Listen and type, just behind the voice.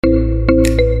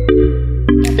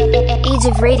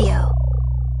Alternative Radio.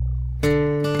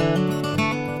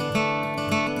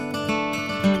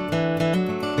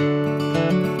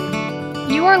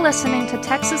 You are listening to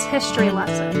Texas History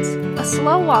Lessons, a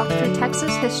slow walk through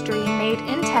Texas history made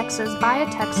in Texas by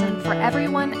a Texan for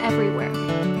everyone, everywhere.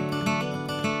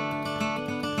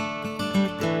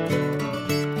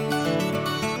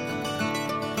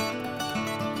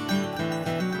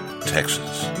 Texas.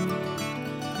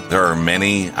 There are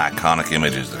many iconic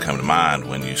images that come to mind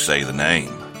when you say the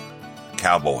name.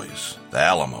 Cowboys, the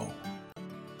Alamo,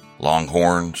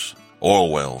 Longhorns,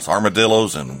 oil wells,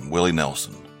 armadillos, and Willie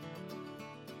Nelson.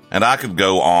 And I could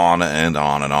go on and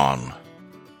on and on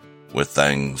with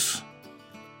things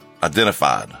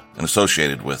identified and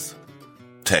associated with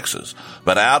Texas.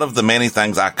 But out of the many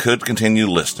things I could continue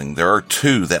listing, there are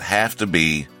two that have to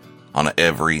be on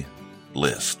every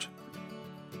list.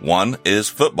 One is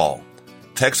football.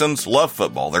 Texans love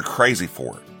football. They're crazy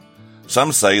for it.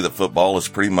 Some say that football is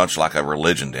pretty much like a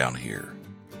religion down here.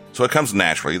 So it comes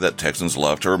naturally that Texans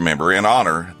love to remember and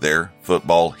honor their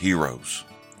football heroes.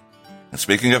 And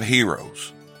speaking of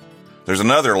heroes, there's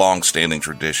another long-standing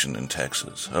tradition in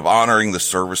Texas of honoring the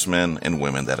servicemen and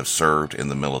women that have served in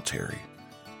the military,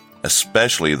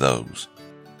 especially those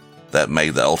that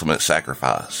made the ultimate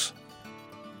sacrifice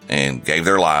and gave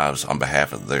their lives on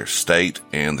behalf of their state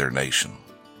and their nation.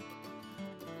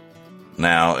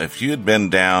 Now, if you had been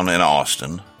down in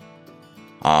Austin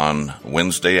on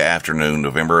Wednesday afternoon,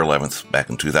 November 11th, back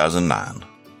in 2009,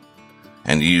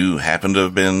 and you happened to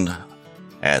have been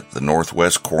at the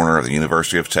northwest corner of the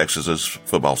University of Texas's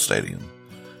football stadium,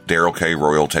 Darrell K.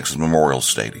 Royal Texas Memorial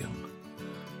Stadium,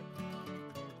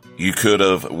 you could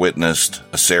have witnessed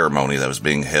a ceremony that was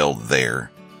being held there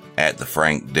at the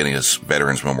Frank Dennis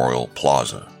Veterans Memorial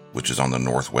Plaza, which is on the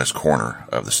northwest corner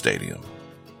of the stadium.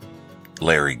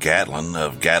 Larry Gatlin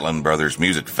of Gatlin Brothers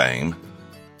music fame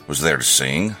was there to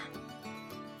sing,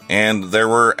 and there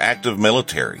were active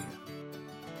military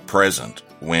present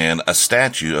when a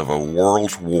statue of a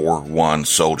World War I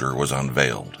soldier was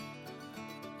unveiled.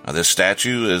 Now, this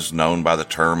statue is known by the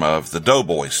term of the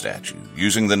Doughboy statue,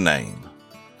 using the name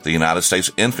the United States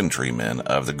infantrymen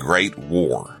of the Great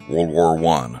War, World War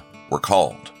I, were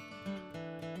called.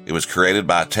 It was created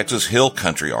by Texas Hill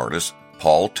Country artist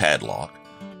Paul Tadlock,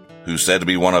 who's said to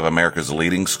be one of America's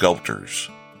leading sculptors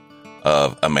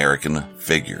of American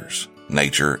figures,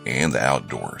 nature, and the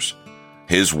outdoors.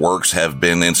 His works have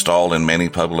been installed in many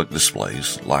public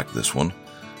displays like this one,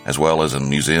 as well as in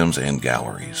museums and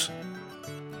galleries.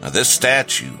 Now, this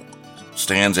statue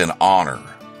stands in honor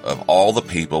of all the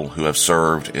people who have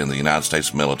served in the United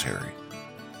States military.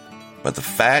 But the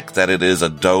fact that it is a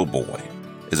doughboy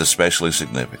is especially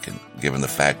significant, given the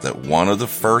fact that one of the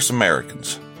first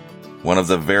Americans, one of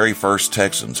the very first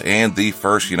Texans, and the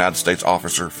first United States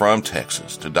officer from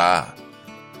Texas to die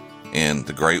in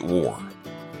the Great War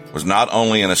was not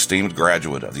only an esteemed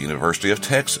graduate of the University of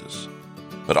Texas,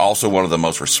 but also one of the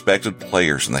most respected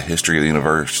players in the history of the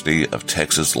University of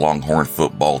Texas Longhorn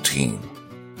football team.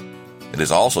 It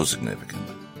is also significant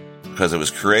because it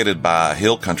was created by a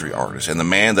hill country artist, and the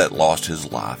man that lost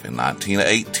his life in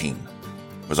 1918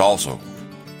 was also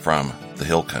from the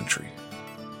hill country.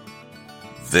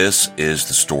 This is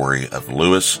the story of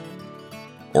Louis,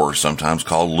 or sometimes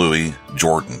called Louis,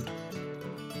 Jordan.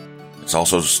 It's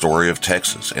also the story of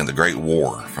Texas and the Great War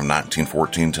from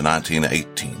 1914 to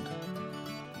 1918.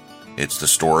 It's the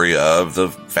story of the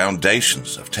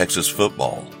foundations of Texas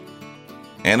football.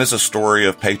 And it's a story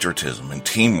of patriotism and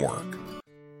teamwork,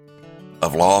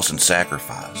 of loss and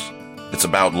sacrifice. It's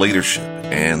about leadership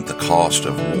and the cost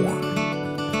of war.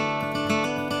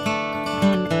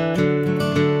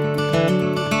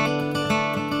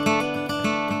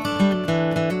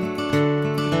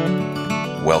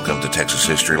 Welcome to Texas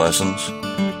History Lessons.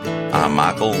 I'm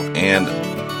Michael, and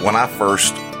when I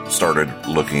first started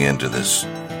looking into this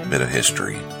bit of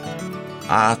history,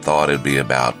 I thought it'd be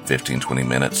about 15-20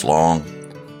 minutes long,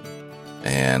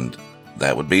 and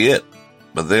that would be it.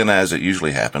 But then, as it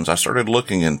usually happens, I started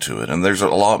looking into it, and there's a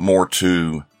lot more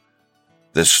to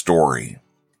this story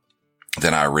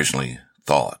than I originally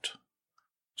thought.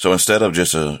 So instead of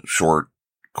just a short,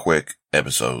 quick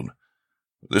episode,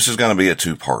 this is going to be a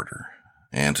two-parter.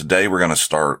 And today we're going to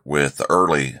start with the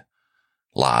early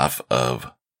life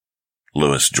of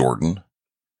Louis Jordan.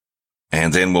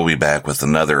 And then we'll be back with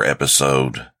another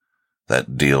episode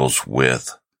that deals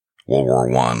with World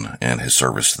War I and his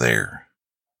service there.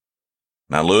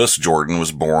 Now, Louis Jordan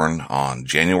was born on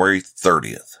January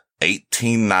 30th,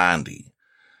 1890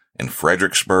 in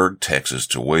Fredericksburg, Texas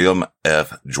to William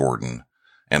F. Jordan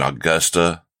and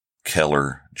Augusta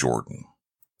Keller Jordan.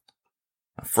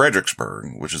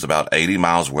 Fredericksburg, which is about 80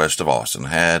 miles west of Austin,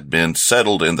 had been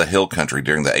settled in the hill country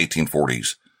during the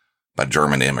 1840s by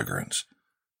German immigrants.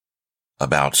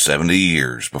 About 70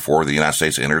 years before the United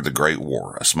States entered the Great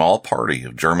War, a small party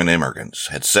of German immigrants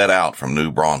had set out from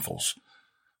New Braunfels,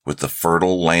 with the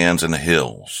fertile lands and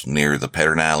hills near the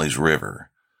Pedernales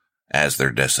River as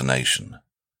their destination.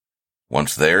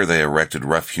 Once there, they erected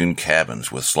rough-hewn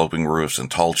cabins with sloping roofs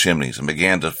and tall chimneys and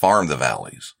began to farm the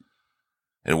valleys.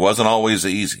 It wasn't always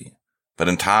easy, but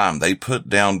in time they put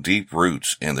down deep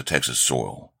roots in the Texas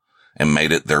soil and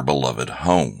made it their beloved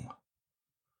home.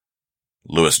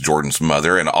 Louis Jordan's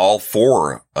mother and all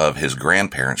four of his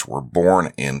grandparents were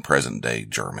born in present-day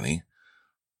Germany.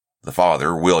 The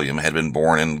father, William, had been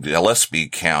born in Gillespie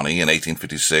County in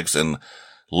 1856 and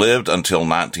lived until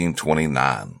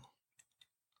 1929.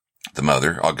 The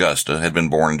mother, Augusta, had been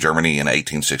born in Germany in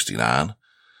 1869.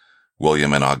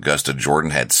 William and Augusta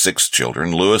Jordan had 6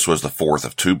 children. Louis was the fourth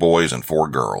of 2 boys and 4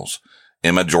 girls.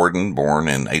 Emma Jordan, born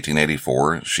in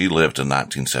 1884, she lived to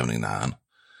 1979.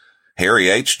 Harry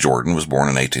H. Jordan was born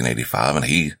in 1885, and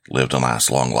he lived a nice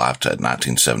long life to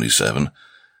 1977.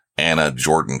 Anna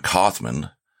Jordan Kaufman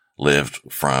lived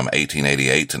from 1888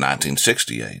 to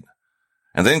 1968.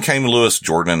 And then came Louis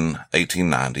Jordan in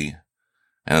 1890,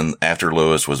 and after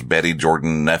Louis was Betty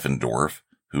Jordan Neffendorf,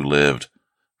 who lived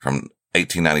from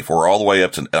 1894 all the way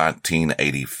up to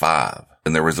 1985.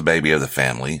 And there was the baby of the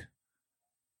family,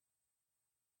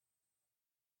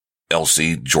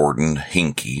 Elsie Jordan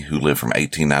Hinkey, who lived from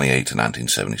 1898 to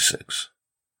 1976.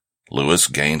 Louis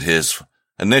gained his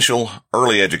initial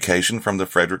early education from the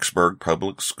Fredericksburg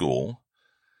Public School,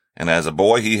 and as a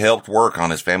boy he helped work on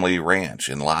his family ranch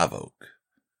in Live Oak.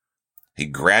 He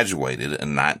graduated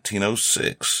in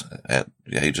 1906 at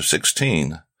the age of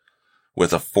 16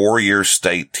 with a 4-year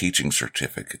state teaching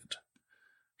certificate.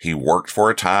 He worked for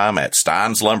a time at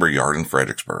Stein's Lumberyard in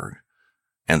Fredericksburg,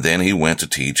 and then he went to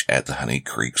teach at the Honey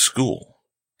Creek School.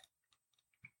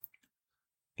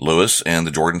 Louis and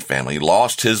the Jordan family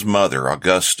lost his mother,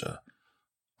 Augusta,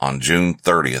 on June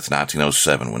 30th,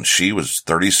 1907, when she was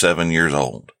 37 years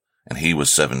old and he was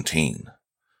 17.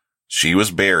 She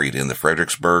was buried in the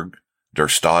Fredericksburg Der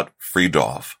Stadt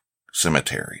Friedhof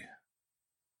Cemetery.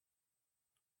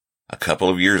 A couple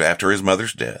of years after his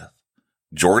mother's death,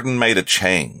 Jordan made a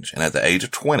change, and at the age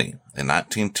of 20, in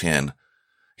 1910,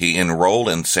 he enrolled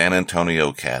in San Antonio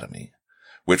Academy,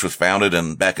 which was founded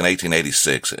back in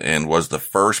 1886 and was the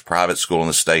first private school in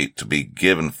the state to be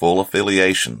given full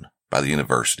affiliation by the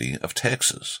University of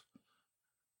Texas.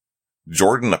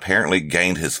 Jordan apparently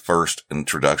gained his first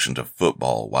introduction to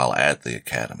football while at the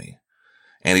academy,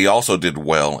 and he also did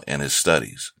well in his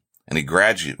studies, and he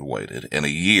graduated in a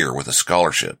year with a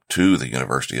scholarship to the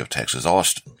University of Texas,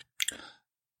 Austin.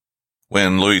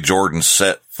 When Louis Jordan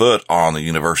set foot on the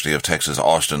University of Texas,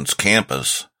 Austin's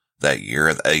campus that year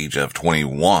at the age of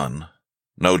 21,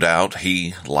 no doubt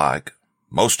he, like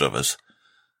most of us,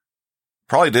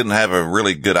 probably didn't have a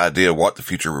really good idea what the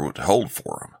future would hold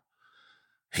for him.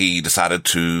 He decided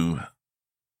to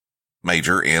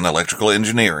major in electrical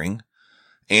engineering,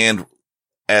 and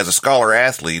as a scholar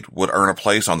athlete would earn a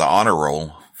place on the honor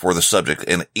roll for the subject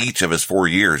in each of his 4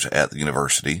 years at the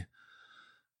university.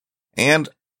 And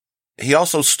he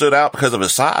also stood out because of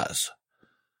his size.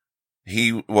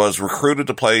 He was recruited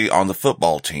to play on the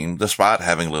football team despite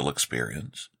having little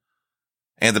experience.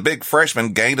 And the big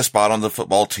freshman gained a spot on the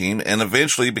football team and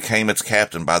eventually became its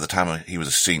captain by the time he was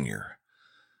a senior.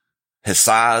 His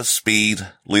size, speed,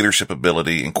 leadership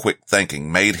ability, and quick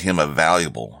thinking made him a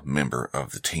valuable member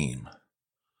of the team.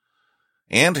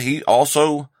 And he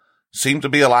also seemed to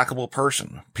be a likable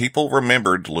person. People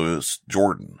remembered Louis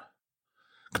Jordan.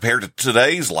 Compared to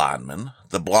today's linemen,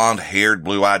 the blonde-haired,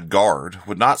 blue-eyed guard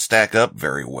would not stack up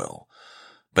very well.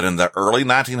 But in the early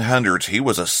 1900s, he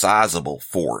was a sizable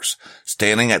force,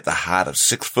 standing at the height of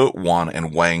 6'1"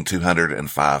 and weighing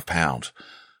 205 pounds.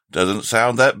 Doesn't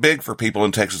sound that big for people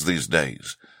in Texas these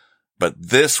days. But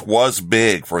this was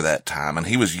big for that time, and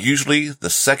he was usually the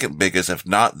second biggest, if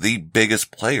not the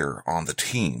biggest player on the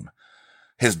team.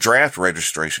 His draft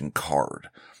registration card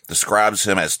describes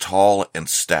him as tall and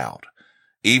stout.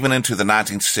 Even into the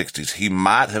 1960s, he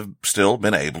might have still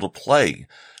been able to play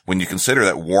when you consider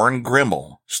that Warren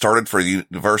Grimmel started for the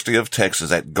University of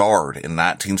Texas at guard in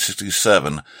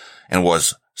 1967 and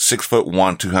was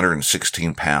 6'1",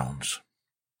 216 pounds.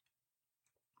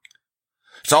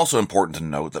 It's also important to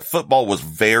note that football was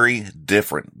very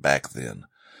different back then.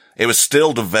 It was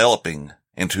still developing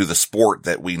into the sport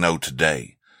that we know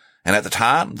today. And at the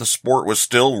time, the sport was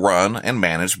still run and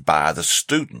managed by the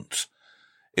students.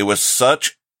 It was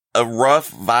such a rough,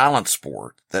 violent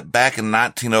sport that back in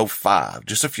 1905,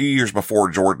 just a few years before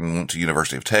Jordan went to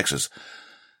University of Texas,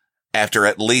 after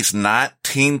at least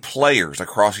 19 players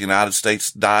across the United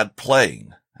States died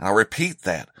playing. And I'll repeat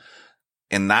that.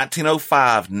 In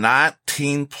 1905,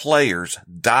 19 players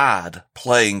died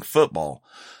playing football.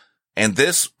 And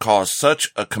this caused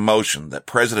such a commotion that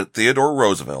President Theodore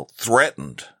Roosevelt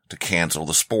threatened to cancel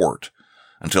the sport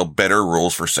until better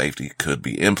rules for safety could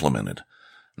be implemented.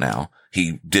 Now,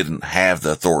 he didn't have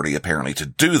the authority apparently to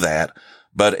do that,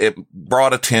 but it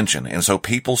brought attention. And so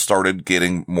people started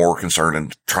getting more concerned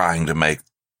and trying to make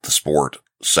the sport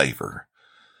safer.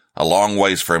 A long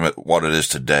ways from what it is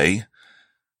today,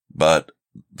 but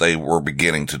they were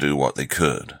beginning to do what they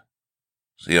could.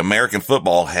 See, American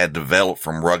football had developed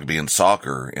from rugby and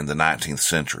soccer in the 19th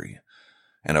century,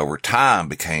 and over time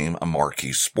became a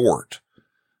marquee sport.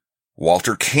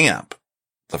 Walter Camp,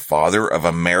 the father of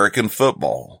American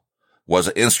football, was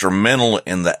instrumental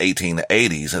in the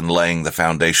 1880s in laying the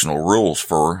foundational rules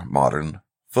for modern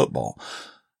football.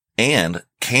 And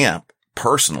Camp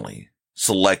personally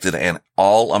selected an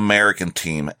All-American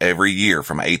team every year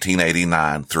from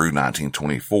 1889 through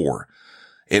 1924.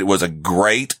 It was a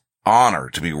great honor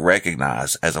to be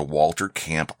recognized as a Walter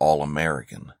Camp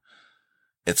All-American.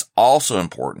 It's also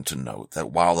important to note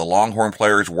that while the Longhorn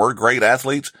players were great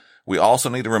athletes, we also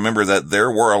need to remember that there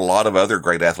were a lot of other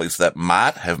great athletes that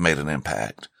might have made an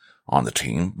impact on the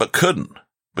team, but couldn't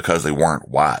because they weren't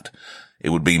white. It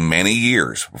would be many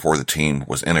years before the team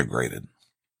was integrated.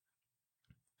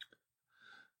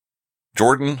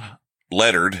 Jordan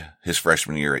lettered his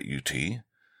freshman year at UT.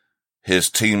 His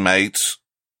teammates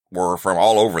were from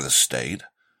all over the state.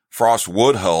 Frost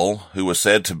Woodhull, who was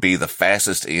said to be the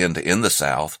fastest end in the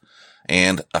South,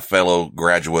 and a fellow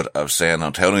graduate of San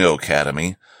Antonio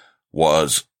Academy,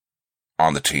 was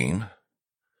on the team.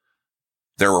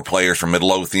 There were players from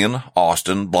Midlothian,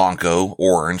 Austin, Blanco,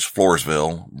 Orange,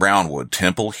 Floresville, Brownwood,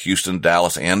 Temple, Houston,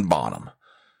 Dallas, and Bonham.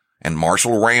 And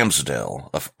Marshall Ramsdell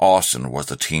of Austin was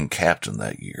the team captain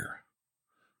that year.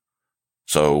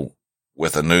 So,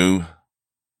 with a new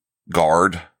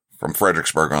guard from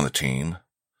Fredericksburg on the team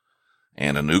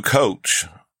and a new coach,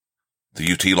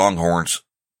 the UT Longhorns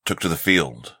took to the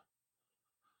field.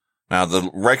 Now,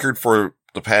 the record for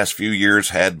the past few years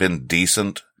had been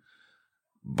decent,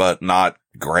 but not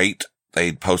great.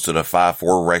 They'd posted a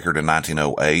 5-4 record in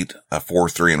 1908, a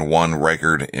 4-3-1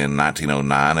 record in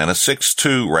 1909, and a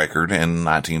 6-2 record in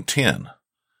 1910.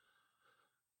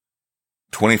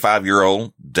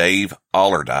 25-year-old Dave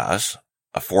Allardyce,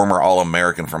 a former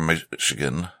All-American from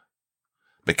Michigan,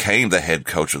 became the head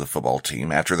coach of the football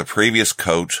team after the previous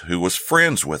coach, who was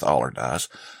friends with Allardyce,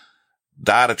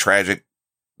 died a tragic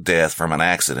death from an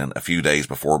accident a few days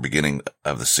before beginning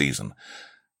of the season.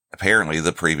 Apparently,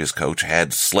 the previous coach had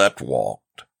sleptwalked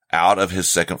out of his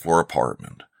second-floor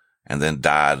apartment and then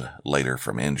died later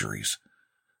from injuries.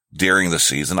 During the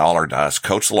season, Allardyce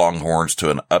coached the Longhorns to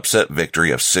an upset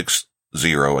victory of 6-0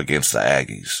 against the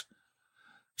Aggies.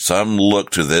 Some look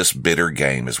to this bitter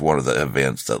game as one of the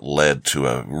events that led to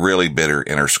a really bitter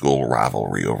inter-school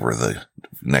rivalry over the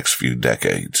next few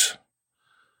decades.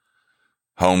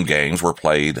 Home games were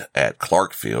played at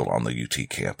Clark Field on the UT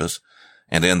campus,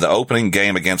 and in the opening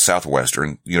game against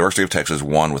Southwestern, University of Texas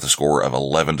won with a score of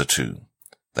 11-2.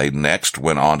 They next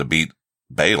went on to beat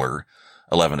Baylor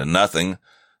 11-0.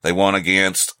 They won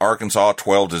against Arkansas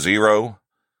 12-0.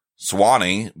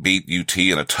 Sewanee beat UT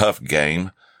in a tough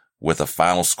game with a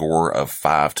final score of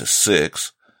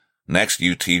 5-6. Next,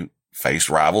 UT faced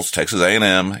rivals Texas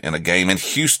A&M in a game in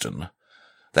Houston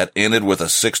that ended with a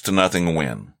 6-0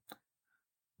 win.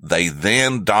 They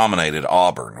then dominated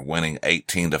Auburn, winning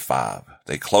 18-5.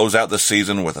 They close out the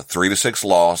season with a 3-6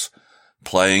 loss,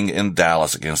 playing in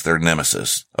Dallas against their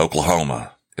nemesis,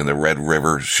 Oklahoma, in the Red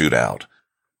River Shootout.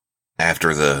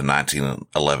 After the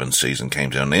 1911 season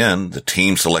came to an end, the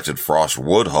team selected Frost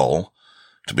Woodhull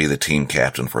to be the team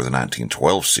captain for the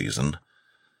 1912 season.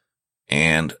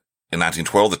 And in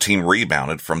 1912, the team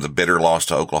rebounded from the bitter loss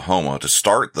to Oklahoma to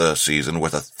start the season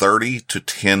with a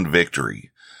 30-10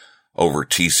 victory over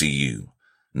TCU.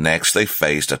 Next, they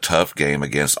faced a tough game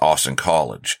against Austin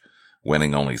College,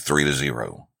 winning only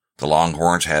 3-0. The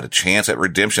Longhorns had a chance at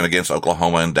redemption against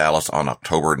Oklahoma and Dallas on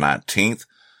October 19th,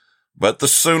 but the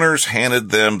Sooners handed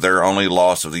them their only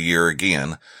loss of the year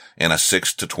again in a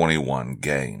 6-21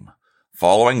 game.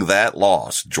 Following that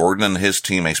loss, Jordan and his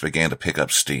teammates began to pick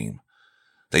up steam.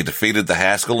 They defeated the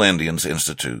Haskell Indians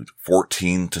Institute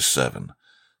 14-7.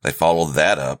 They followed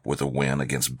that up with a win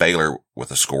against Baylor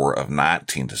with a score of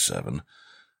 19-7.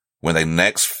 When they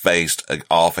next faced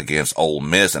off against Ole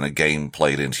Miss in a game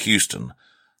played in Houston,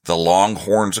 the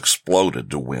Longhorns exploded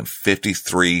to win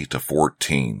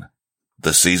 53-14.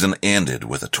 The season ended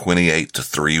with a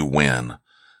 28-3 win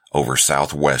over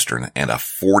Southwestern and a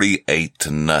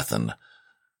 48-0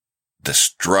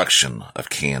 destruction of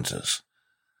Kansas.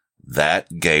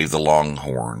 That gave the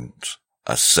Longhorns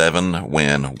a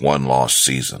 7-win, 1-loss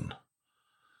season.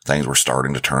 Things were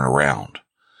starting to turn around.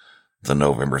 The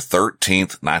November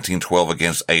 13th, 1912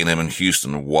 against A&M in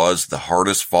Houston was the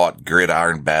hardest fought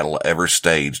gridiron battle ever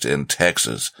staged in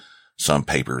Texas, some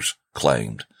papers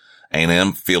claimed.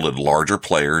 A&M fielded larger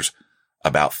players,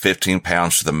 about 15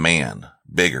 pounds to the man,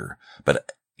 bigger,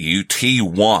 but UT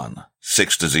won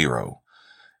 6-0.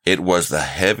 It was the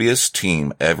heaviest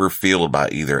team ever fielded by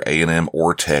either A&M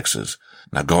or Texas.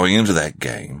 Now going into that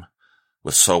game,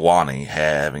 with Sewanee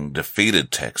having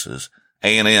defeated Texas,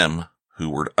 A&M, who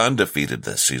were undefeated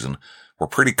this season, were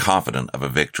pretty confident of a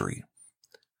victory.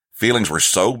 Feelings were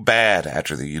so bad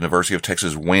after the University of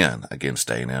Texas win against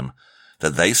A&M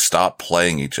that they stopped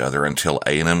playing each other until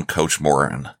A&M coach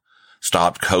Morin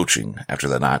stopped coaching after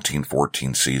the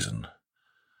 1914 season.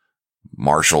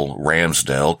 Marshall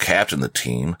Ramsdell captained the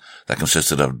team that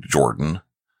consisted of Jordan,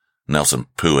 Nelson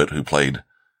Pruitt, who played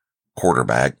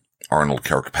quarterback, Arnold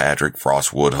Kirkpatrick,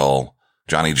 Frost Woodhull,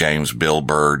 Johnny James, Bill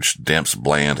Burge, Demps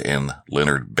Bland, and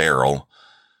Leonard Barrell,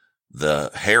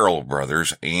 the Harrell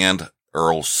brothers, and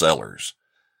Earl Sellers.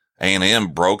 A&M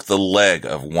broke the leg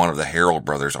of one of the Harrell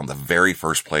brothers on the very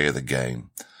first play of the game.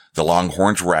 The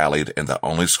Longhorns rallied, and the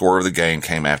only score of the game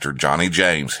came after Johnny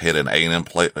James hit an A&M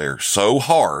player so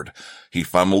hard he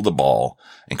fumbled the ball,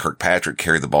 and Kirkpatrick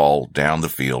carried the ball down the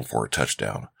field for a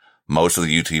touchdown. Most of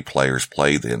the UT players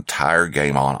played the entire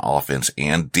game on offense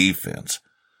and defense.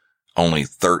 Only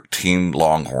 13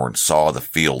 Longhorns saw the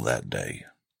field that day.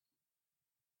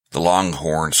 The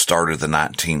Longhorns started the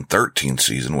 1913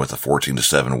 season with a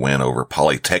 14-7 win over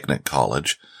Polytechnic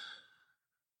College.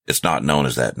 It's not known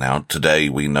as that now. Today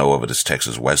we know of it as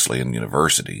Texas Wesleyan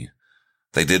University.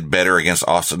 They did better against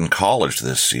Austin College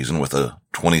this season with a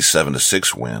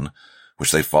 27-6 win,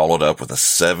 which they followed up with a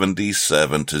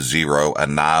 77-0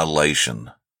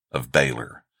 annihilation of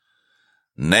Baylor.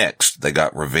 Next, they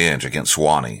got revenge against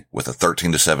Sewanee with a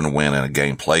 13-7 win in a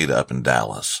game played up in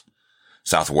Dallas.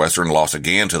 Southwestern lost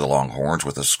again to the Longhorns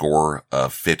with a score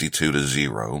of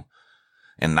 52-0.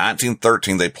 In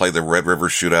 1913, they played the Red River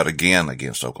Shootout again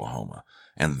against Oklahoma,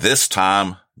 and this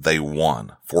time they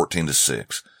won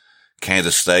 14-6.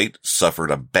 Kansas State suffered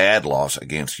a bad loss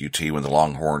against UT when the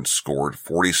Longhorns scored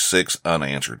 46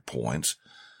 unanswered points.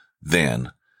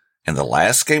 Then, in the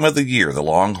last game of the year, the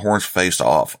Longhorns faced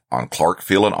off on Clark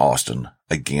Field in Austin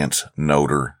against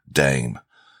Notre Dame.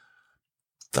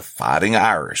 The Fighting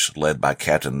Irish, led by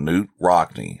Captain Newt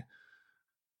Rockne,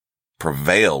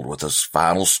 prevailed with a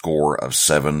final score of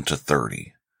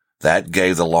 7-30. That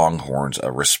gave the Longhorns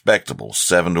a respectable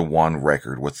 7-1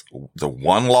 record, with the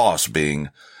one loss being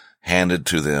handed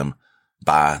to them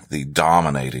by the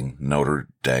dominating Notre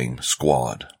Dame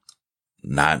squad.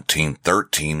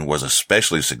 1913 was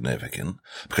especially significant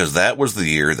because that was the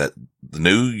year that the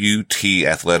new UT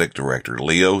athletic director,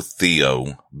 Leo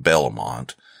Theo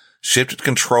Belmont, shifted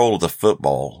control of the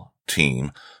football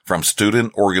team from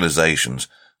student organizations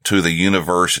to the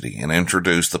university and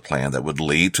introduced the plan that would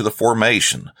lead to the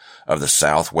formation of the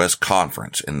Southwest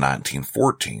Conference in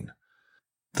 1914.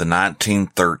 The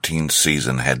 1913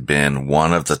 season had been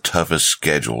one of the toughest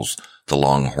schedules the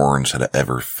Longhorns had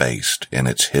ever faced in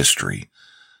its history.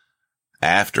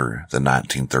 After the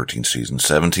 1913 season,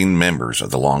 17 members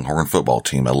of the Longhorn football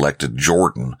team elected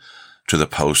Jordan to the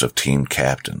post of team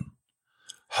captain.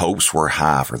 Hopes were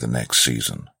high for the next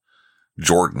season.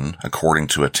 Jordan, according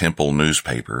to a Temple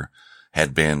newspaper,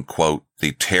 had been, quote,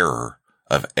 the terror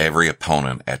of every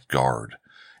opponent at guard,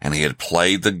 and he had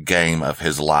played the game of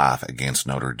his life against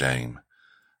Notre Dame.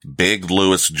 Big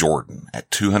Louis Jordan, at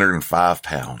 205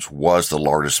 pounds, was the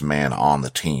largest man on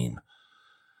the team.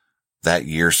 That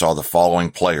year saw the following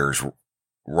players: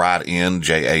 right end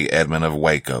J.A. Edmond of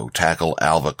Waco, tackle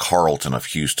Alva Carlton of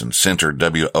Houston, center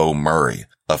W.O. Murray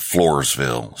of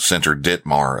Floresville, center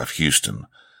Ditmar of Houston,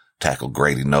 tackle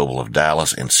Grady Noble of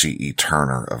Dallas, and C.E.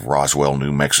 Turner of Roswell,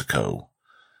 New Mexico.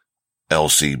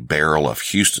 L.C. Barrell of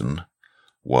Houston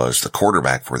was the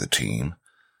quarterback for the team,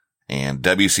 and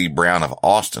W.C. Brown of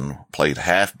Austin played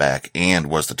halfback and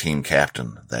was the team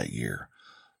captain that year.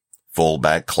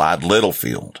 Fullback Clyde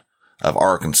Littlefield of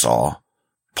Arkansas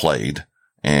played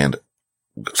and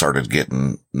started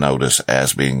getting notice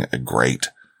as being a great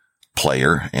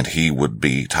player, and he would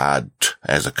be tied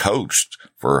as a coach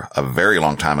for a very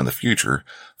long time in the future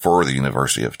for the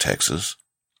University of Texas.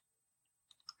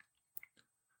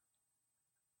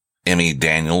 Emmy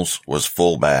Daniels was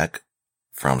fullback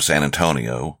from San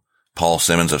Antonio. Paul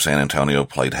Simmons of San Antonio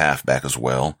played halfback as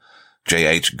well.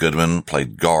 J.H. Goodman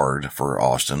played guard for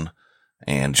Austin.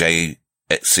 And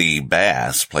J.C.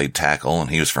 Bass played tackle,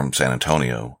 and he was from San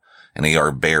Antonio. And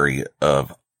E.R. Berry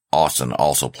of Austin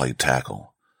also played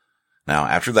tackle. Now,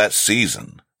 after that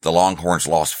season, the Longhorns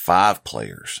lost 5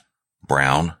 players.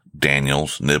 Brown,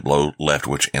 Daniels, Niblo,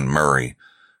 Leftwich, and Murray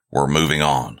were moving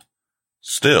on.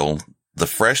 Still, the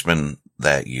freshmen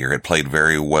that year had played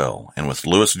very well, and with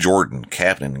Lewis Jordan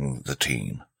captaining the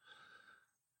team,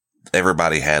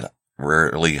 everybody had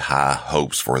really high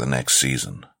hopes for the next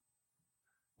season.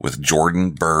 With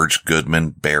Jordan, Burge, Goodman,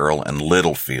 Barrel, and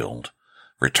Littlefield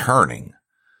returning,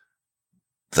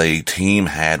 the team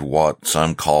had what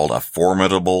some called a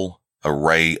formidable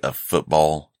array of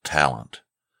football talent.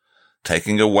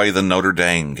 Taking away the Notre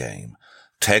Dame game,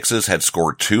 Texas had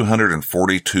scored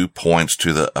 242 points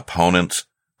to the opponent's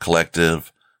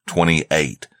collective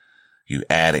 28. You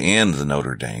add in the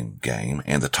Notre Dame game,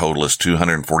 and the total is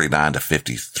 249 to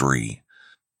 53.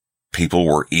 People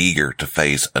were eager to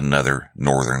face another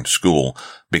northern school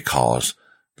because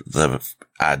the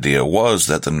idea was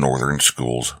that the northern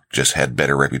schools just had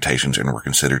better reputations and were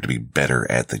considered to be better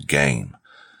at the game.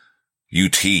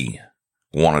 UT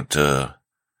wanted to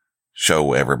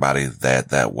show everybody that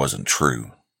that wasn't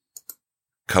true.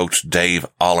 Coach Dave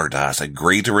Allardyce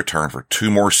agreed to return for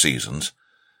 2 more seasons,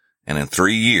 and in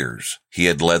 3 years, he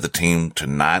had led the team to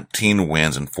 19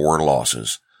 wins and 4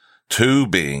 losses, 2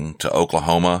 being to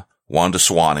Oklahoma, 1 to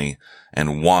Sewanee,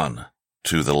 and 1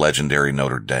 to the legendary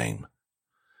Notre Dame.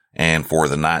 And for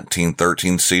the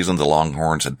 1913 season, the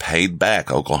Longhorns had paid back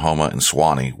Oklahoma and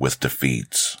Sewanee with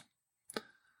defeats.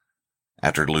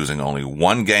 After losing only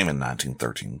 1 game in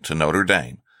 1913 to Notre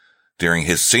Dame, during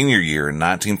his senior year in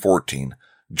 1914,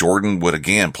 Jordan would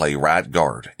again play right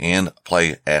guard and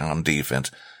play on defense,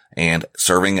 and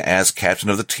serving as captain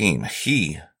of the team,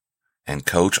 he and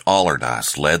Coach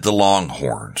Allardyce led the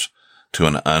Longhorns to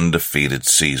an undefeated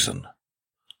season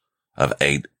of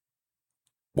 8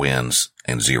 wins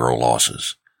and 0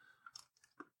 losses.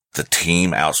 The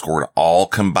team outscored all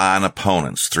combined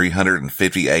opponents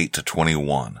 358 to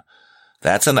 21.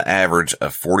 That's an average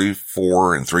of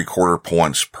 44 3/4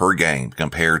 points per game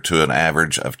compared to an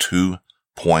average of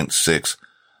 2.6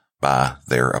 by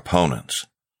their opponents.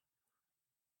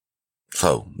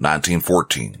 So,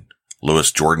 1914,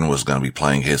 Lewis Jordan was going to be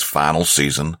playing his final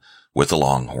season with the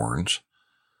Longhorns.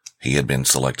 He had been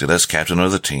selected as captain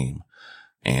of the team,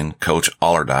 and Coach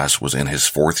Allardyce was in his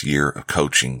 4th year of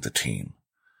coaching the team.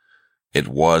 It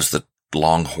was the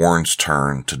Longhorns'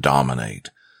 turn to dominate.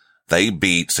 They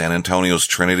beat San Antonio's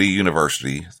Trinity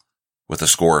University with a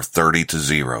score of 30 to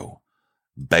 0.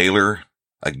 Baylor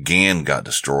again got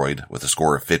destroyed with a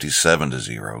score of 57 to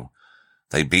 0.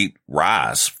 They beat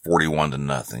Rice 41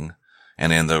 to 0.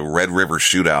 And in the Red River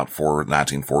Shootout for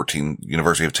 1914,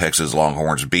 University of Texas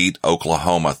Longhorns beat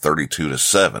Oklahoma 32 to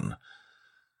 7.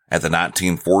 At the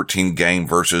 1914 game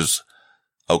versus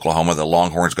Oklahoma, the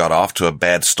Longhorns got off to a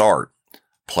bad start,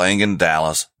 playing in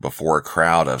Dallas before a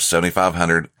crowd of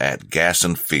 7,500 at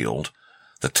Gaston Field,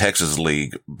 the Texas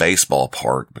League baseball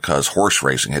park, because horse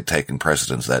racing had taken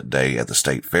precedence that day at the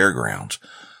state fairgrounds.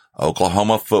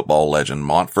 Oklahoma football legend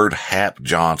Montford Hap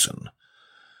Johnson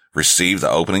received the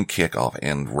opening kickoff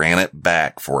and ran it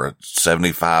back for a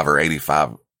 75 or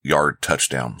 85-yard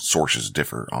touchdown. Sources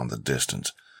differ on the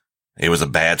distance. It was a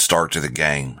bad start to the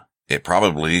game. It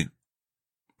probably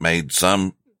made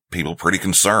some people pretty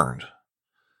concerned.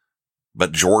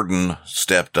 But Jordan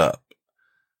stepped up,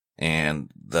 and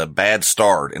the bad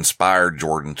start inspired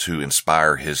Jordan to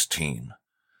inspire his team.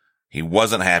 He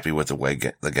wasn't happy with the way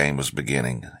the game was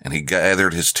beginning, and he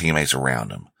gathered his teammates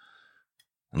around him.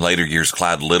 In later years,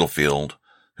 Clyde Littlefield,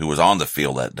 who was on the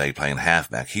field that day playing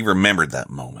halfback, he remembered that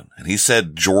moment, and he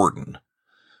said Jordan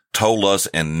told us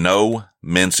in no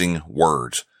mincing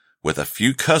words, with a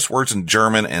few cuss words in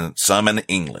German and some in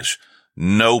English,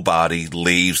 nobody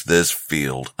leaves this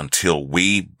field until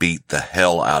we beat the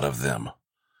hell out of them.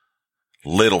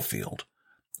 Littlefield,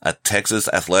 a Texas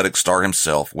athletic star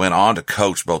himself, went on to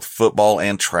coach both football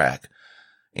and track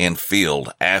and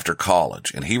field after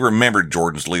college, and he remembered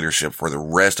Jordan's leadership for the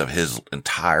rest of his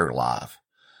entire life.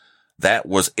 That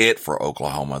was it for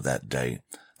Oklahoma that day.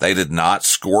 They did not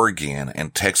score again,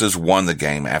 and Texas won the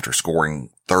game after scoring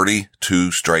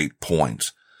 32 straight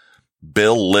points.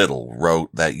 Bill Little wrote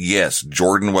that, yes,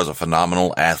 Jordan was a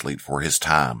phenomenal athlete for his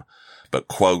time, but,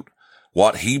 quote,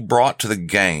 what he brought to the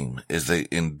game is the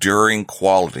enduring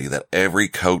quality that every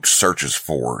coach searches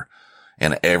for,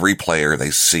 and every player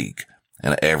they seek,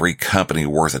 and every company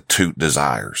worth a toot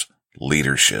desires: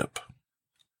 leadership.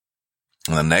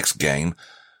 In the next game,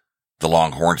 the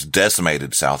Longhorns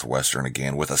decimated Southwestern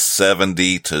again with a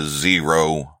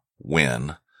 70-0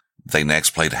 win. They next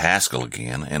played Haskell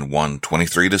again and won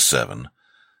 23-7.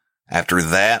 After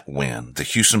that win, the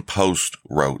Houston Post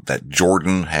wrote that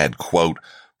Jordan had, quote,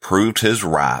 proved his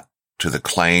right to the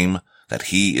claim that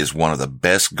he is one of the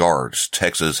best guards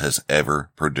Texas has ever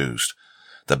produced.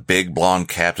 The big blonde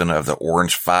captain of the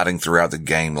Orange fighting throughout the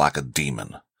game like a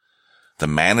demon. The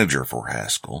manager for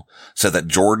Haskell said that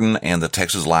Jordan and the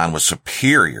Texas line was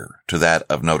superior to that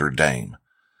of Notre Dame.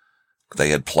 They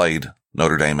had played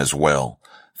Notre Dame as well.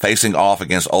 Facing off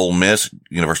against Ole Miss,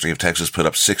 University of Texas put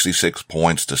up 66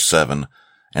 points to 7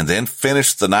 and then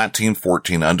finished the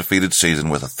 1914 undefeated season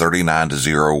with a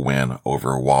 39-0 win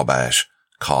over Wabash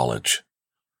College.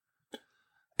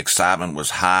 Excitement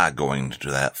was high going into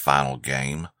that final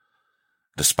game.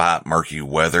 Despite murky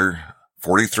weather,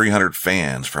 4,300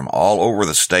 fans from all over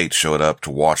the state showed up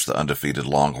to watch the undefeated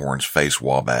Longhorns face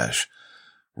Wabash.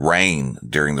 Rain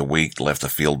during the week left the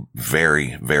field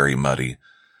very, very muddy.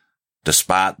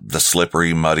 Despite the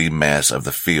slippery, muddy mess of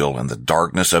the field and the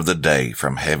darkness of the day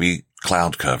from heavy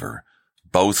cloud cover,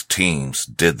 both teams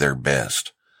did their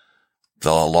best.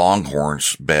 The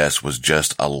Longhorns' best was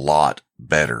just a lot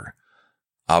better.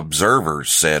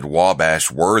 Observers said Wabash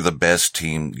were the best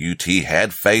team UT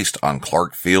had faced on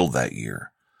Clark Field that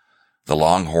year. The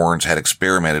Longhorns had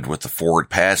experimented with the forward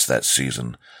pass that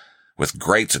season with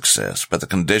great success, but the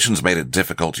conditions made it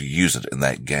difficult to use it in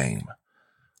that game.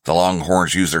 The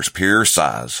Longhorns used their superior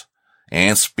size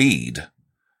and speed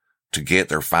to get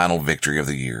their final victory of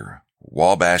the year.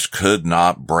 Wabash could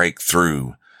not break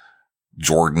through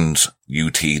Jordan's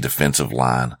UT defensive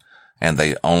line, and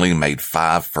they only made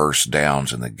 5 first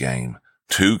downs in the game.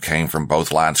 2 came from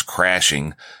both lines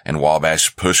crashing and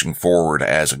Wabash pushing forward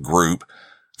as a group.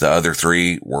 The other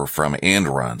 3 were from end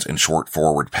runs and short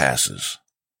forward passes.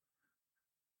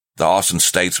 The Austin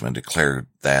Statesman declared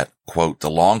that, quote,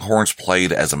 the Longhorns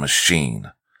played as a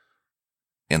machine.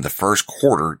 In the first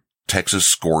quarter, Texas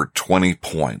scored 20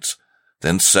 points,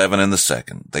 then 7 in the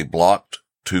second. They blocked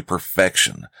to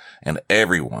perfection, and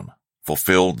everyone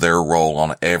fulfilled their role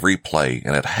on every play,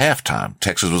 and at halftime,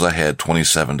 Texas was ahead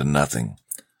 27-0.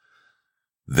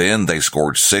 Then they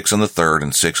scored 6 in the third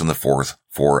and 6 in the fourth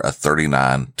for a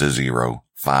 39-0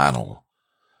 final.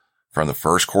 From the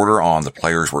first quarter on, the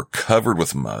players were covered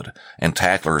with mud, and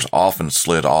tacklers often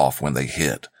slid off when they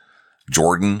hit.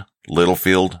 Jordan,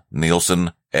 Littlefield,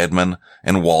 Nielsen, Edmond,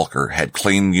 and Walker had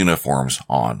clean uniforms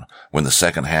on when the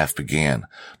second half began,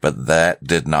 but that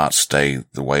did not stay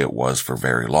the way it was for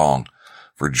very long.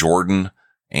 For Jordan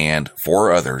and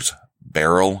 4 others,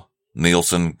 Barrel,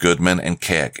 Nielsen, Goodman, and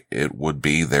Keck, it would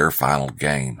be their final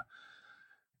game.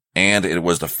 And it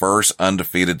was the first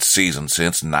undefeated season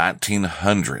since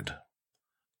 1900.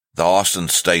 The Austin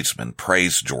Statesman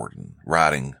praised Jordan,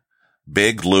 writing,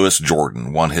 Big Louis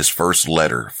Jordan won his first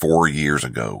letter 4 years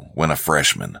ago when a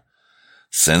freshman.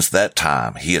 Since that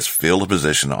time, he has filled a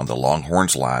position on the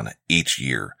Longhorns line each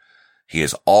year. He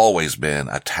has always been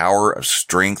a tower of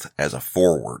strength as a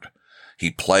forward.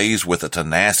 He plays with the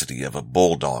tenacity of a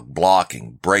bulldog,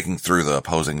 blocking, breaking through the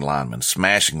opposing lineman,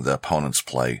 smashing the opponent's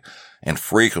play, and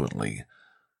frequently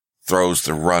throws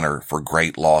the runner for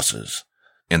great losses.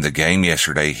 In the game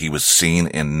yesterday, he was seen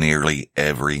in nearly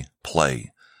every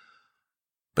play.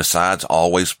 Besides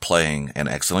always playing an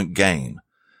excellent game,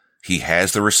 he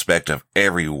has the respect of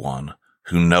everyone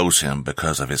who knows him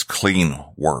because of his clean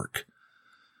work.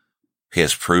 He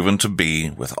has proven to be,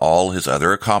 with all his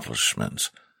other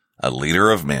accomplishments, a leader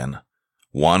of men,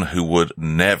 one who would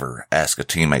never ask a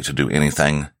teammate to do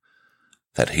anything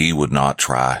that he would not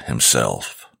try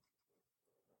himself.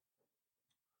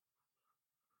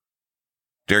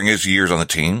 During his years on the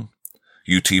team,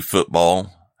 UT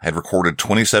football had recorded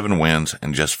 27 wins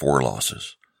and just 4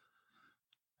 losses.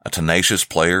 A tenacious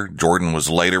player, Jordan was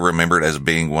later remembered as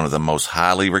being one of the most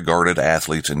highly regarded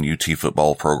athletes in UT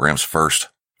football program's first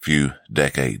few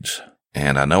decades.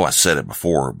 And I know I said it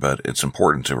before, but it's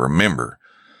important to remember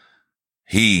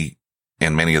he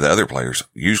and many of the other players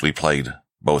usually played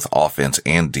both offense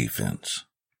and defense.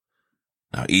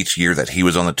 Now, each year that he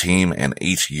was on the team and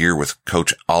each year with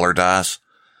Coach Allardyce,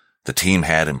 the team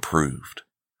had improved.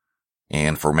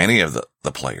 And for many of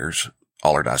the players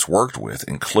Allardyce worked with,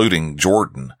 including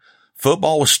Jordan,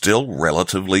 football was still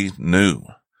relatively new.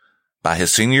 By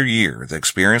his senior year, the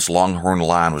experienced Longhorn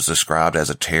line was described as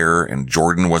a terror, and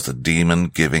Jordan was the demon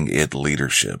giving it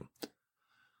leadership.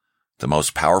 The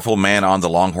most powerful man on the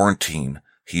Longhorn team,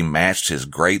 he matched his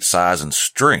great size and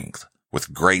strength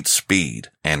with great speed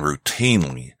and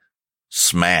routinely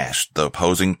smashed the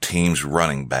opposing team's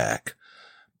running back.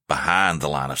 behind the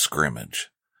line of scrimmage.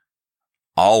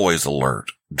 Always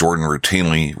alert, Jordan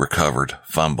routinely recovered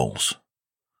fumbles.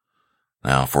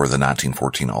 Now, for the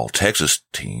 1914 All-Texas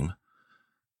team,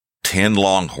 10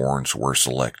 Longhorns were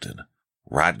selected.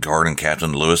 Right guard and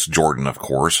captain Louis Jordan, of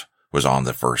course, was on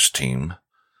the first team,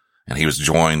 and he was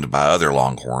joined by other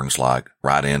Longhorns like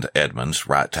right end Edmonds,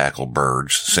 right tackle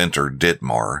Burge, center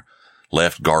Ditmar,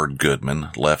 left guard Goodman,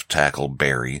 left tackle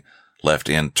Berry, left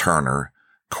end Turner,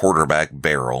 quarterback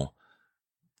Barrel,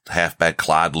 halfback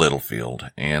Clyde Littlefield,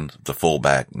 and the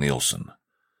fullback Nielsen.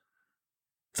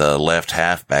 The left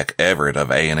halfback Everett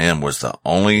of A&M was the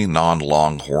only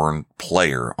non-Longhorn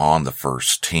player on the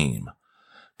first team.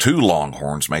 2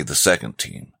 Longhorns made the second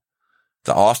team.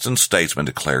 The Austin Statesman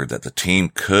declared that the team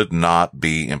could not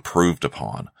be improved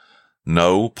upon.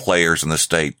 No players in the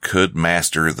state could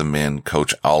master the men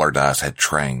Coach Allardyce had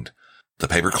trained. The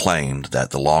paper claimed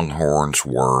that the Longhorns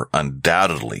were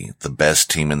undoubtedly the best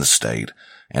team in the state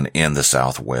and in the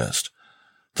Southwest.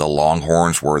 The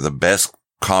Longhorns were the best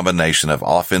combination of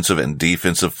offensive and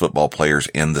defensive football players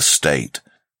in the state.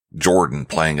 Jordan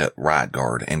playing at right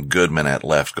guard and Goodman at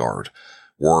left guard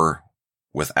were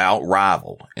without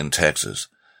rival in Texas.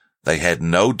 They had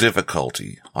no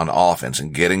difficulty on offense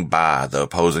in getting by the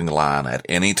opposing line at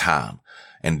any time,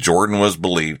 and Jordan was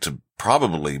believed to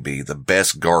probably be the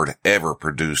best guard ever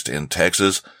produced in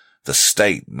Texas, the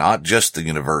state, not just the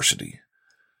university.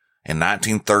 In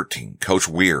 1913, Coach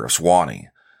Weir of Sewanee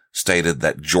stated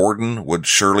that Jordan would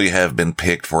surely have been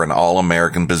picked for an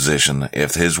All-American position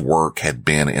if his work had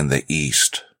been in the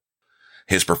East.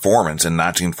 His performance in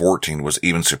 1914 was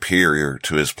even superior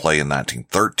to his play in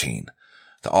 1913.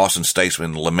 The Austin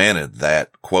Statesman lamented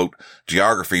that, quote,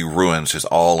 geography ruins his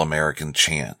All-American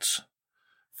chance.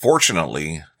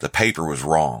 Fortunately, the paper was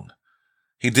wrong.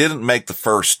 He didn't make the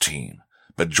first team,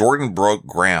 but Jordan broke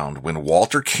ground when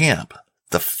Walter Camp,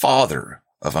 the father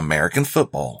of American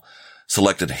football,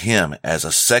 selected him as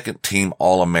a second-team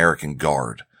All-American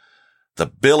guard. The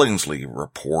Billingsley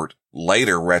report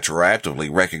later retroactively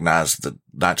recognized the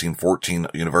 1914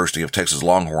 University of Texas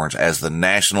Longhorns as the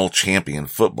national champion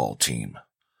football team.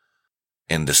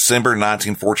 In December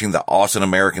 1914, the Austin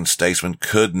American-Statesman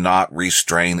could not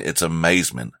restrain its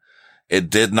amazement. It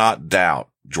did not doubt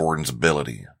Jordan's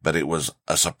ability, but it was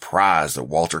a surprise that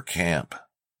Walter Camp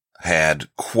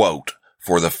had, quote,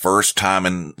 for the first time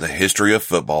in the history of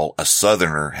football, a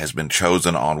Southerner has been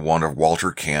chosen on one of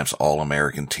Walter Camp's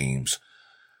All-American teams.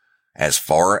 As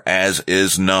far as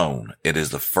is known, it is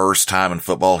the first time in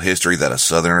football history that a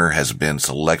Southerner has been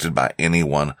selected by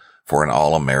anyone for an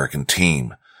All-American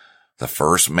team. The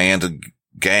first man to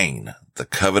gain the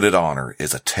coveted honor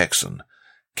is a Texan.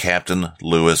 Captain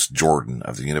Louis Jordan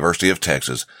of the University of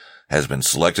Texas has been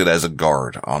selected as a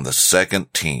guard on the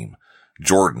second team.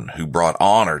 Jordan, who brought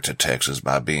honor to Texas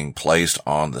by being placed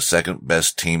on the second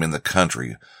best team in the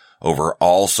country over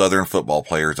all Southern football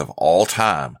players of all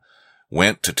time,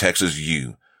 went to Texas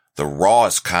U, the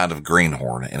rawest kind of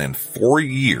greenhorn, and in 4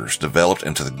 years developed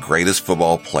into the greatest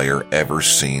football player ever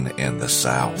seen in the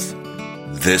South.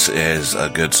 This is a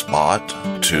good spot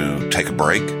to take a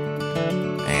break,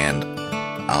 and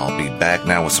I'll be back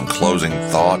now with some closing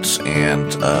thoughts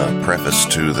and a preface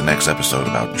to the next episode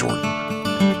about Jordan.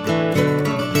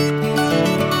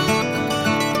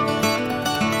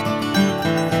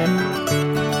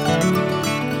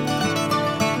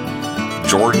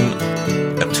 Jordan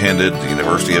attended the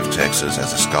University of Texas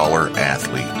as a scholar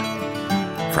athlete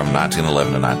from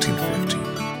 1911 to 1915.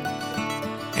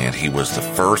 And he was the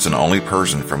first and only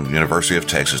person from the University of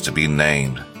Texas to be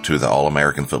named to the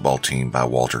All-American football team by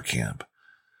Walter Camp.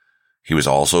 He was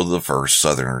also the first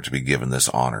Southerner to be given this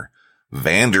honor.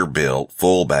 Vanderbilt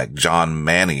fullback John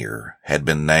Manier had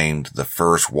been named the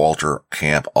first Walter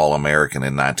Camp All-American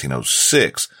in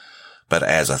 1906, but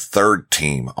as a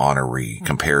third-team honoree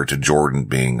compared to Jordan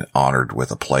being honored with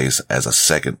a place as a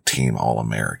second-team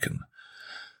All-American.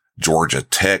 Georgia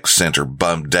Tech center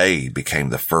Bum Day became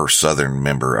the first Southern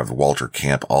member of the Walter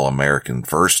Camp All-American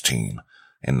first team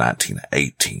in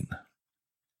 1918.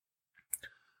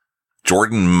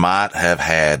 Jordan might have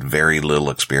had very little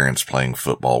experience playing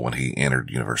football when he entered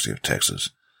University of Texas,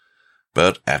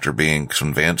 but after being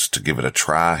convinced to give it a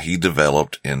try, he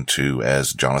developed into,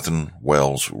 as Jonathan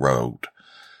Wells wrote,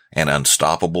 an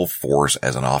unstoppable force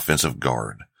as an offensive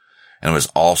guard, and was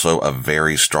also a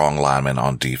very strong lineman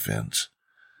on defense.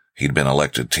 He'd been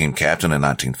elected team captain in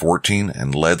 1914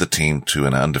 and led the team to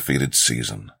an undefeated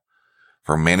season.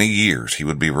 For many years, he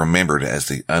would be remembered as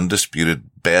the undisputed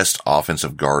best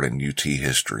offensive guard in UT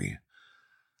history.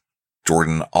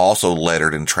 Jordan also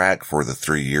lettered in track for the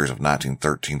 3 years of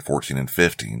 1913, 14, and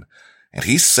 15, and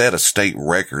he set a state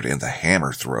record in the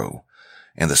hammer throw.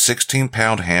 In the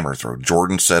 16-pound hammer throw,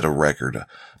 Jordan set a record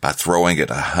by throwing it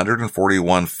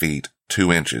 141 feet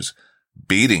 2 inches,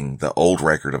 beating the old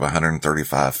record of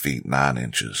 135 feet 9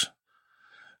 inches.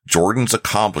 Jordan's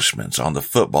accomplishments on the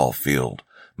football field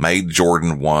made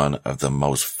Jordan one of the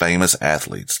most famous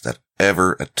athletes that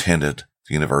ever attended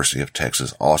the University of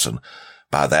Texas, Austin,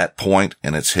 by that point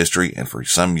in its history and for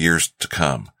some years to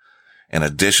come. In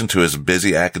addition to his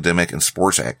busy academic and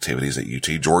sports activities at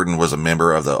UT, Jordan was a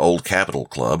member of the Old Capitol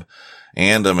Club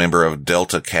and a member of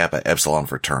Delta Kappa Epsilon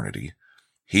fraternity.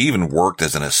 He even worked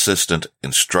as an assistant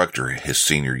instructor his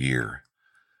senior year.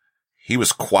 He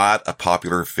was quite a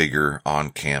popular figure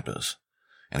on campus,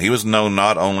 and he was known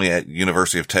not only at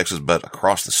University of Texas but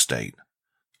across the state.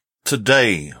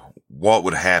 Today, what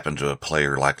would happen to a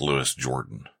player like Louis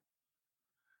Jordan?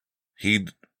 He,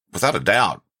 without a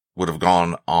doubt, would have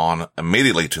gone on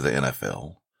immediately to the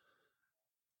NFL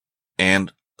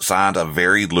and signed a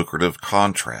very lucrative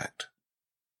contract.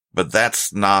 But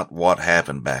that's not what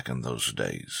happened back in those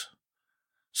days.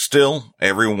 Still,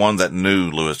 everyone that knew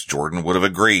Louis Jordan would have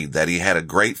agreed that he had a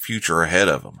great future ahead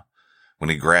of him when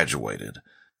he graduated.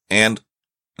 And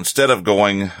instead of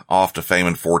going off to fame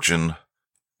and fortune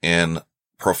in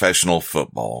professional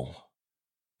football,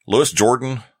 Louis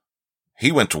Jordan,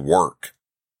 he went to work.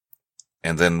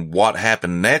 And then what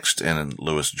happened next in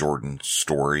Louis Jordan's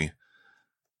story,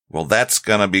 well, that's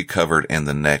going to be covered in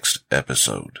the next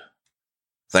episode.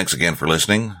 Thanks again for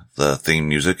listening. The theme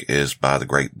music is by the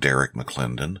great Derek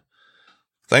McClendon.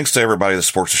 Thanks to everybody that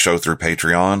supports the show through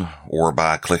Patreon or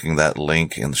by clicking that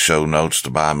link in the show notes to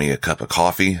buy me a cup of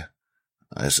coffee.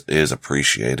 This is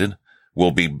appreciated.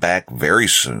 We'll be back very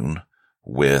soon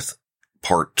with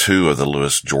part 2 of the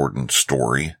Louis Jordan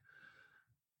story.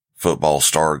 Football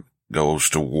star goes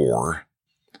to war.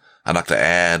 I'd like to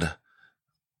add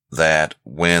that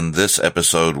when this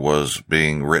episode was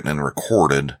being written and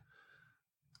recorded,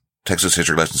 Texas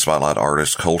History Lesson Spotlight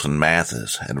artist Colton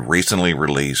Mathis had recently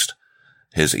released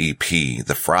his EP,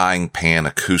 the Frying Pan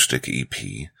Acoustic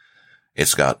EP.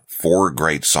 It's got 4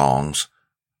 great songs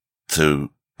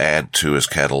to add to his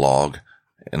catalog,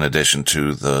 in addition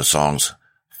to the songs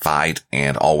Fight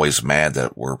and Always Mad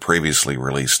that were previously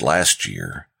released last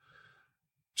year.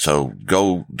 So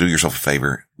go do yourself a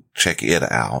favor, check it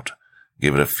out,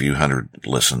 give it a few hundred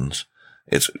listens.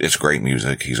 It's great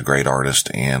music. He's a great artist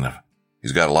and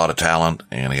he's got a lot of talent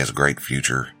and he has a great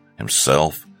future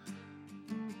himself.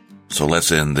 So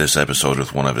let's end this episode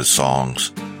with one of his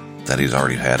songs that he's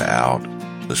already had out.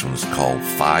 This one's called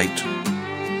Fight.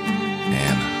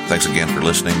 And thanks again for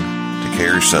listening. Take care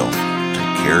of yourself.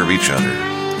 Take care of each other.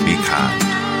 Be kind.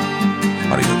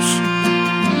 Adios.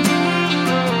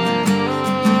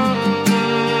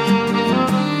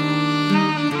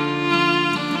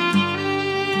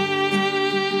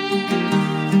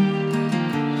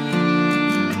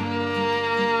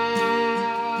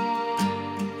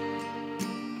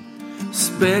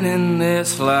 Spending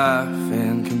this life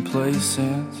in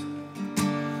complacence.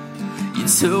 You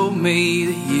told me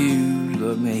that you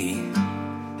love me.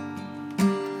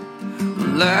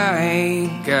 Well, I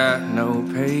ain't got no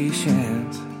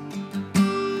patience,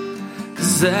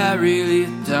 'cause I really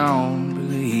don't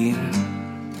believe.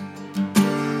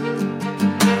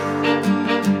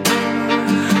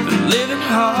 But living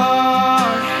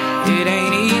hard, it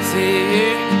ain't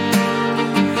easy,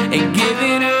 and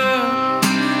giving up,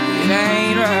 it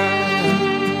ain't right.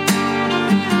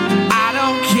 I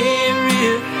don't care if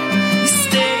you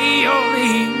stay or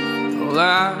leave. Well, I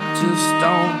just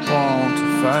don't want to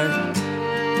fight.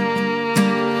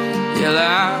 Yeah,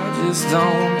 I just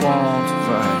don't want to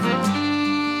fight.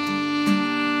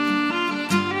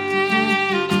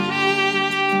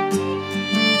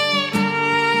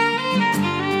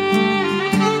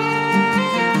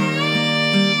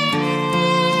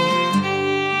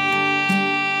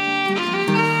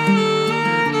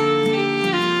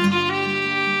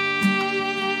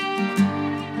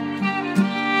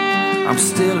 I'm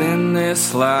still in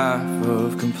this life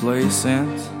of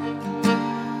complacence.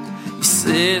 You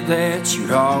said that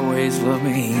you'd always love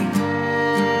me.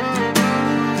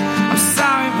 I'm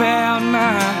sorry about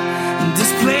my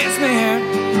displacement,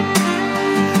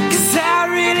 'cause I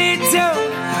really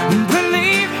don't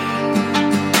believe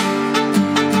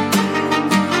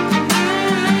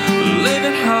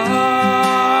living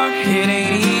hard, it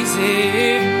ain't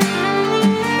easy,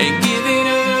 and giving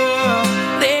up,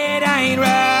 that ain't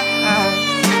right.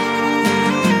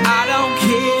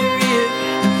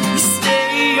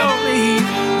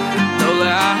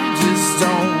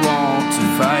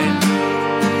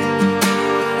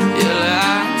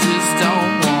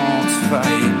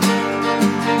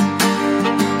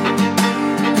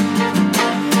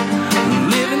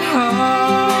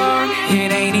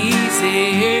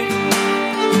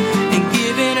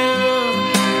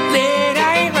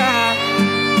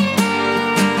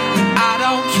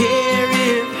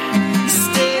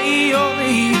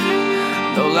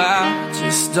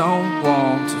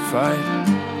 fight.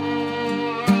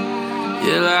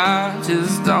 Yeah, I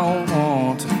just don't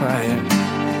want to fight.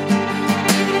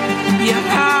 Yeah,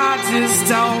 I just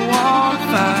don't want to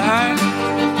fight.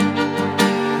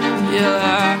 Yeah,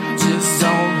 I just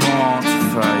don't want to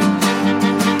fight.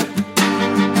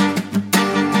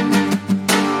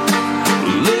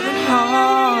 Living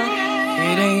hard,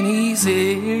 it ain't easy.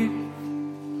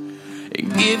 And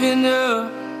giving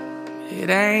up, it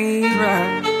ain't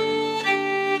right.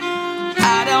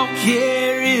 I don't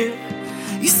care if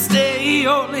you stay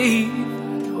or leave.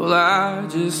 Well, I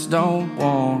just don't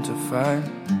want to fight.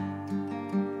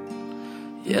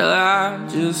 Yeah, I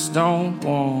just don't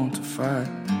want to fight.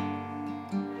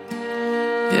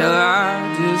 Yeah,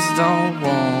 I just don't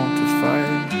want to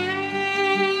fight.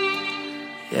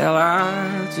 Yeah,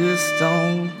 I just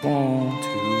don't want to